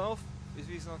fire himself. If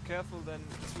he's not careful, then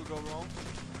this will go wrong.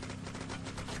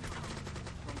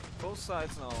 From both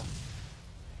sides now.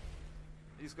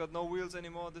 He's got no wheels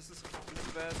anymore. This is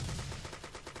bad.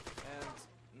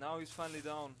 And now he's finally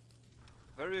down.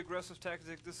 Very aggressive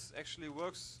tactic. This actually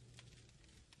works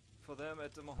for them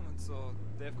at the moment, so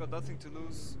they've got nothing to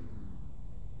lose.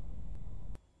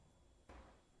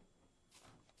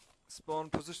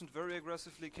 Spawn positioned very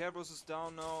aggressively. Kerberos is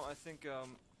down now. I think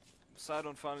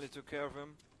Sidon finally took care of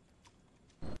him.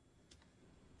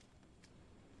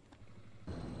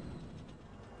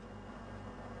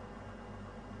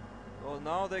 Well,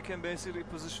 now they can basically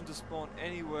position the spawn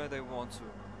anywhere they want to.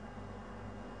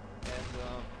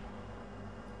 And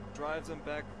drive them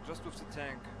back just with the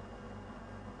tank.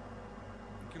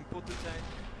 You can put the tank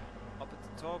up at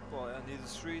the top or near the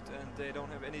street, and they don't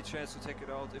have any chance to take it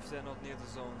out if they're not near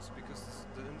the zones, because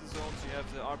in the zones you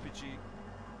have the RPG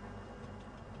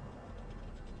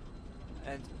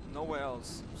and nowhere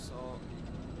else. So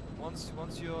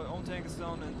once your own tank is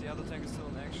down and the other tank is still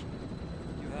in action,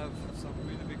 you have some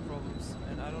really big problems.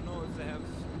 And I don't know if they have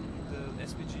the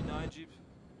SPG-9 Jeep,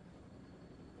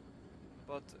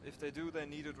 but if they do, they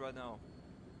need it right now.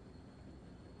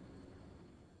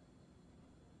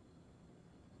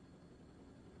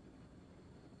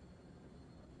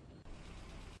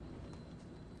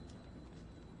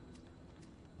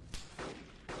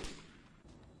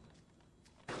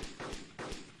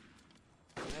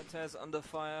 Mataz under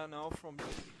fire now from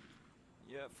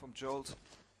Jolt.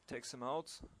 Takes him out.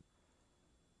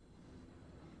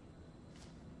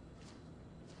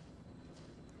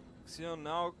 Xeon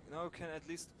now can at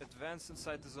least advance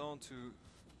inside the zone to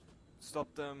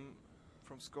stop them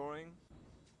from scoring.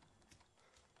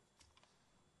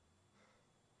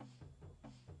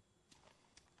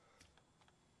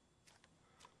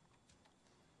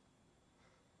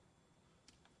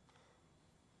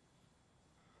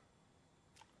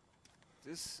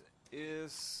 This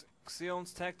is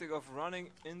Xeon's tactic of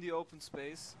running in the open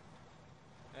space,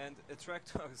 and a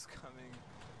tractor is coming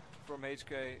from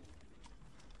HK.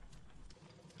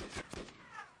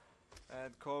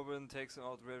 And Corbin takes him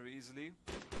out very easily.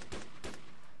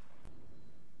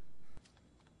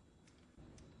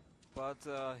 But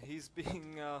he's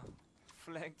being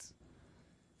flanked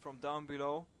from down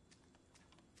below.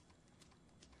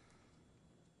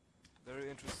 Very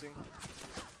interesting.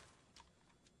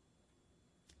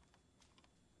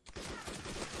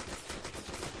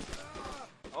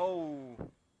 Oh,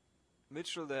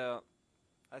 Mitchell there.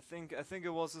 I think it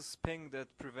was his ping that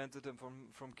prevented him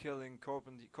from killing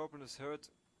Corbin. Corbin is hurt.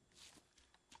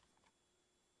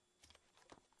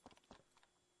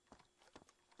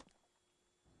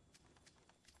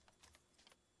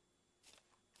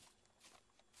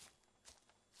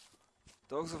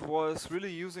 Dogs of War is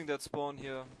really using that spawn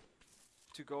here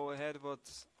to go ahead,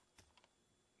 but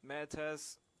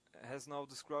Mataz has now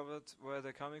discovered where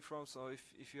they're coming from. So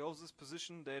if he holds this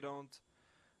position, they don't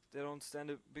stand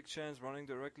a big chance running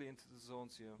directly into the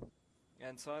zones here.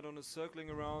 And Sidon is circling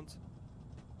around.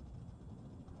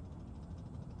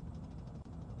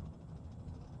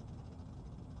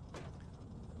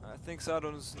 I think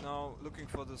Sidon is now looking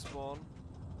for the spawn.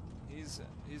 He's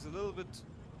a little bit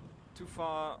too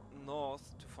far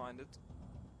north to find it.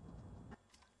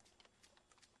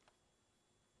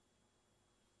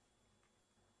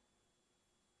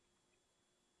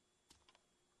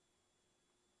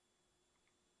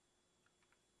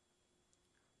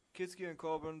 Kitsky and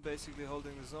Corbin basically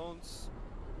holding the zones.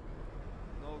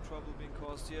 No trouble being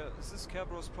caused here. Is this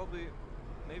Cabros? Probably,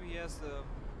 maybe he has the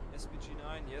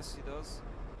SPG-9. Yes, he does.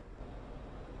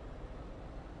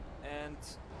 And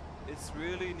it's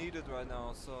really needed right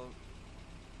now, so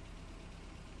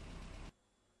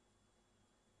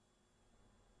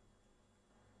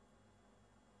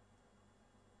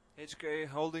HK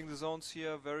holding the zones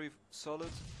here, very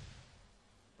solid,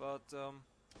 but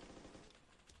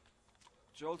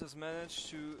Jolt has managed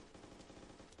to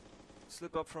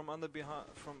slip up from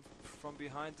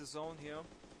behind the zone here.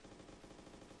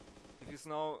 If he's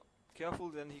now careful,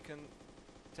 then he can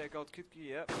take out Kitki.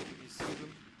 Yeah, he sees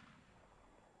him.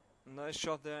 Nice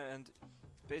shot there, and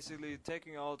basically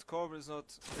taking out Corbin is not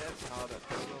that hard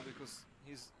as well, because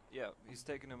he's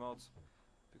taking him out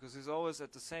because he's always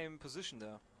at the same position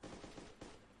there.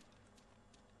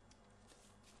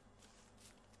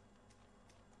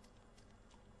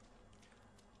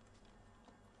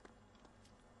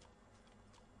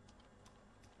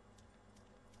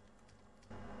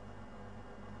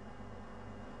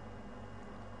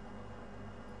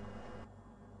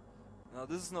 Now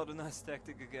this is not a nice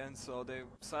tactic again, so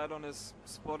Sidon has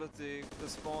spotted the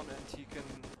spawn and he can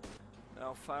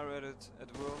now fire at it at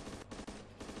will.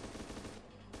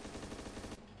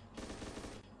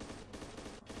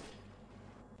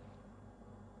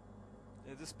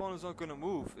 Yeah, this spawn is not gonna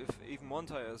move if even one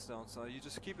tire is down, so you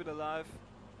just keep it alive.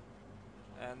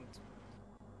 And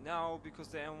now, because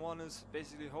the M1 is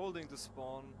basically holding the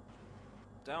spawn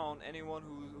down, anyone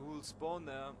who will spawn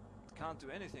there can't do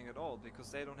anything at all, because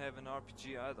they don't have an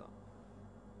RPG either.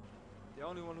 The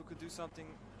only one who could do something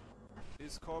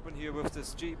is Corbin here with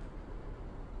this Jeep.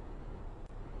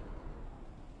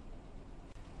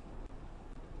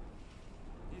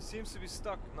 He seems to be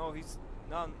stuck. No, he's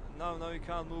now he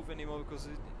can't move anymore because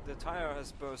the tire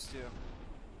has burst here.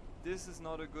 This is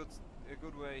not a good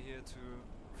way here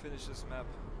to finish this map.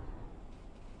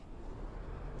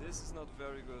 This is not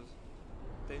very good.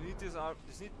 They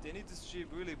need this Jeep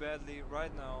really badly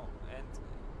right now, and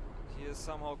he has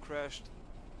somehow crashed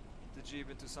the Jeep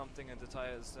into something and the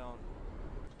tire is down.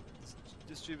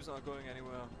 This Jeep is not going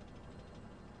anywhere.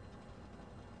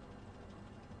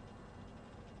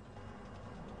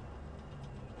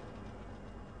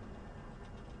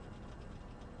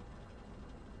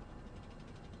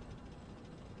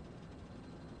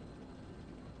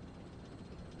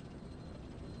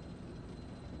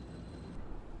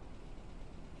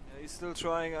 He's still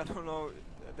trying. I don't know.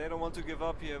 They don't want to give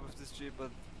up here with this Jeep,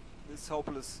 but it's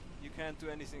hopeless. You can't do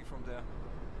anything from there.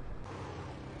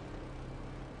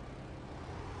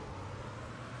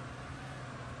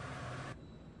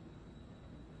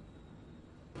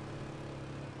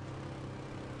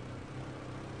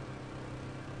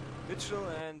 Mitchell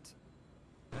and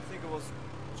I think it was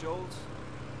Jolt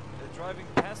driving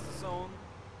past the zone,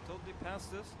 totally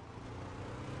past it.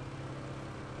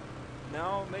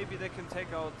 Now maybe they can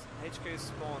take out HK's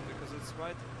spawn, because it's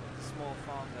right at the small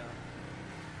farm there.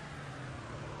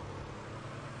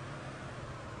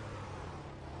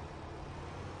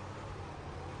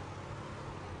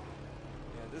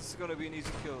 Yeah, this is gonna be an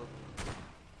easy kill.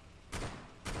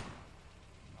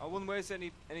 I wouldn't waste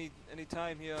any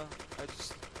time here.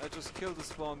 I just kill the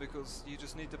spawn, because you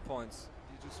just need the points.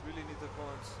 You just really need the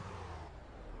points.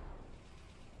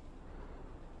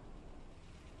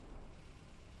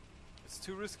 It's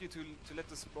too risky to let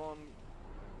the spawn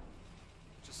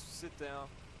just sit there,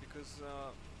 because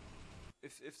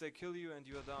if they kill you and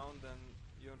you are down, then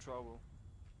you're in trouble.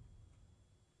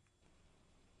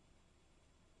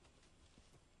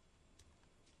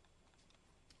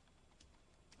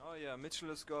 Oh yeah, Mitchell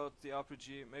has got the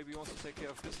RPG. Maybe he wants to take care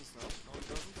of business now. No, he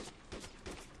doesn't.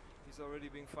 He's already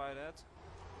being fired at.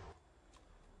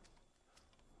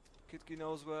 Kitki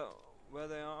knows where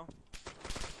they are.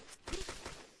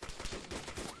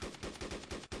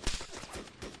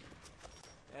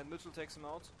 And Mitchell takes him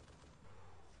out.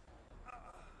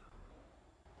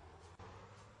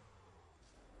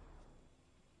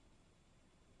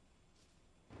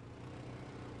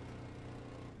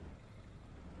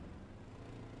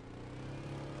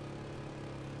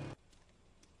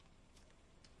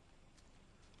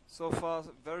 So far,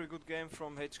 very good game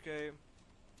from HK.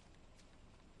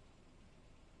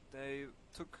 They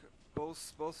took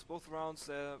both rounds.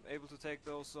 They're able to take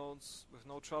those zones with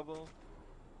no trouble.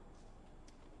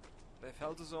 They've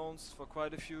held the zones for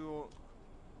quite a few.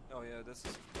 Oh yeah, this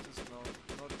is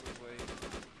not a good way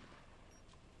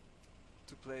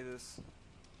to play this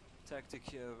tactic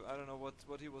here. I don't know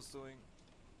what he was doing.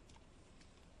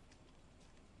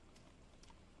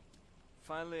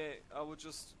 Finally, I would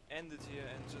just end it here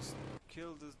and just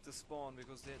kill the spawn,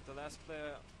 because the last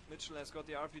player, Mitchell, has got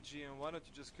the RPG, and why don't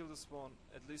you just kill the spawn?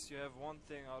 At least you have one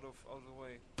thing out of the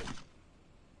way.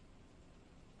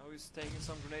 Now he's taking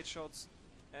some grenade shots,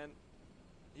 and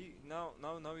he now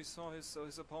he saw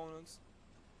his opponents.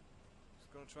 He's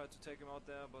gonna try to take him out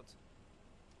there, but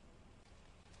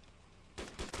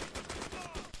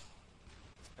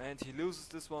and he loses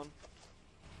this one.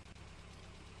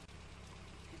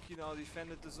 Kiki now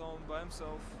defended the zone by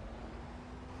himself.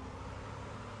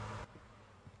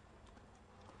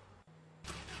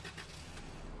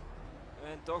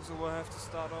 And Dogs will have to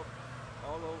start up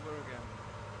all over again.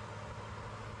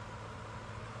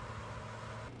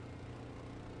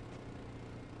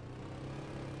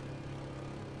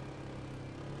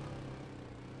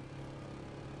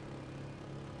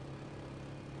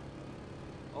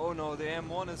 Oh no, the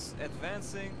M1 is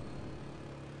advancing,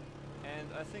 and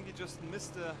I think he just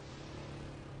missed the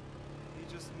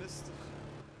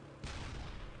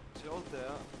jolt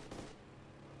there.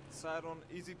 Side on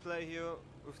easy play here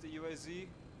with the UAZ.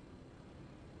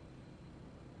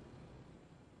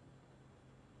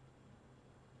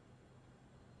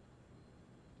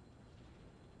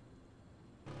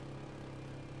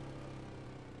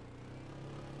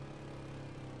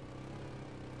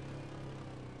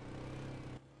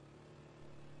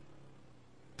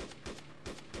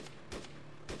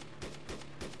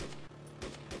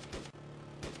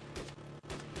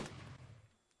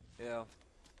 Yeah.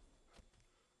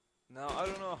 Now I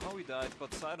don't know how he died,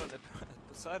 but Sidon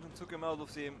took him out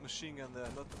with the machine gun there,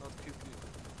 not Kidney.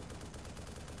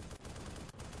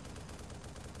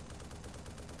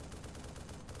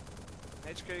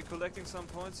 HK collecting some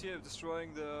points here,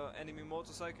 destroying the enemy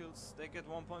motorcycles. They get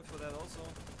 1 point for that also.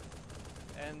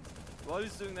 And while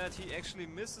he's doing that, he actually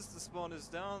misses the spawn. Is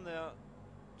down there,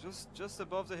 just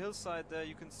above the hillside there.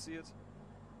 You can see it.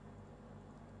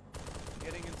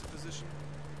 Getting into position.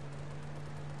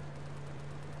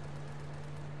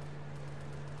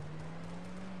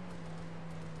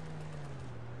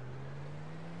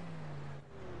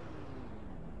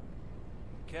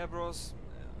 Cabros,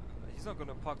 he's not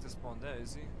gonna park the spawn there,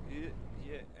 is he?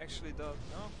 He actually does.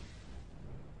 No.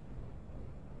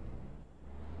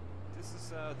 This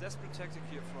is a desperate tactic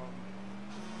here from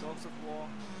Dogs of War.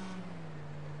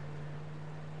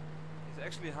 He's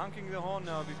actually honking the horn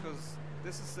now, because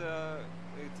this is a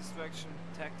distraction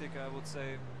tactic, I would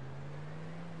say.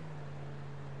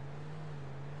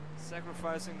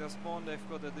 Sacrificing their spawn. They've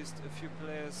got at least a few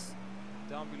players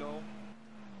down below.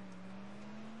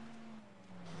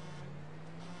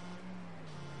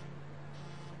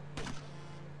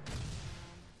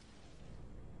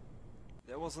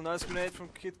 That was a nice grenade from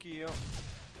Kitki here.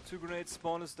 2 grenades,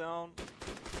 spawn is down.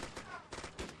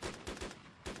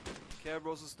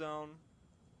 Cabros is down.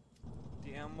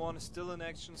 The M1 is still in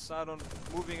action. Sidon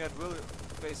moving at will,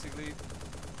 basically.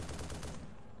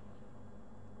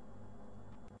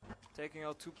 Taking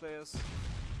out 2 players.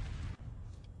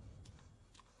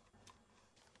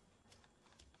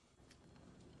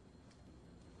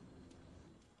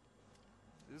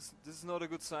 This is not a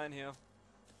good sign here.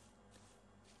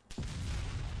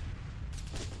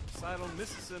 Sidon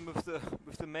misses him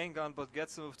with the main gun, but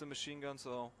gets him with the machine gun,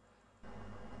 so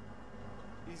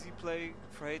easy play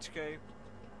for HK.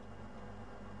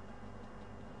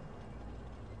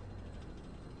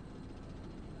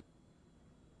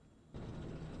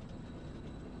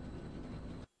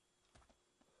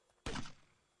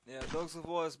 Yeah, Dogs of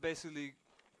War is basically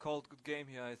called good game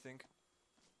here, I think.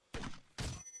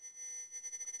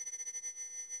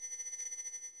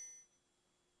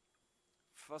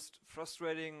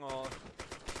 Frustrating, or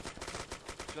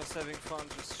just having fun,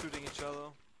 just shooting each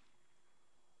other.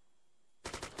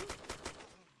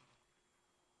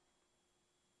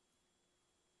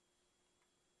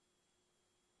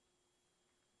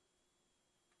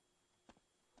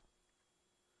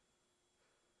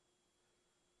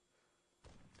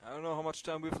 I don't know how much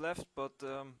time we've left, but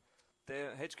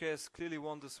HK has clearly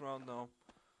won this round now.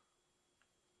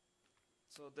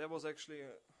 So that was actually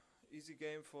a easy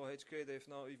game for HK. They've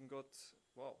now even got,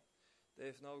 wow,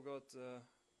 they've now got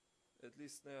at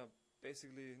least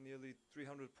basically nearly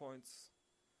 300 points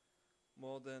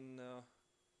more than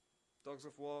Dogs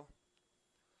of War.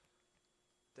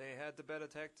 They had the better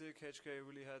tactic. HK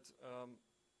really had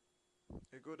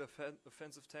a good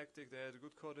offensive tactic. They had a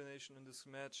good coordination in this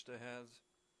match. They had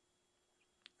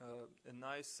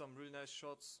some really nice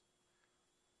shots.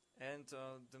 And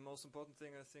the most important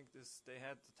thing, I think, is they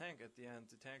had the tank at the end.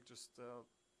 The tank just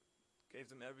gave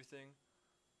them everything.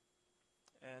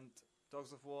 And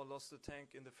Dogs of War lost the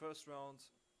tank in the first round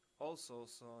also.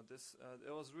 So this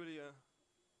it was really a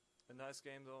nice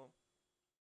game though.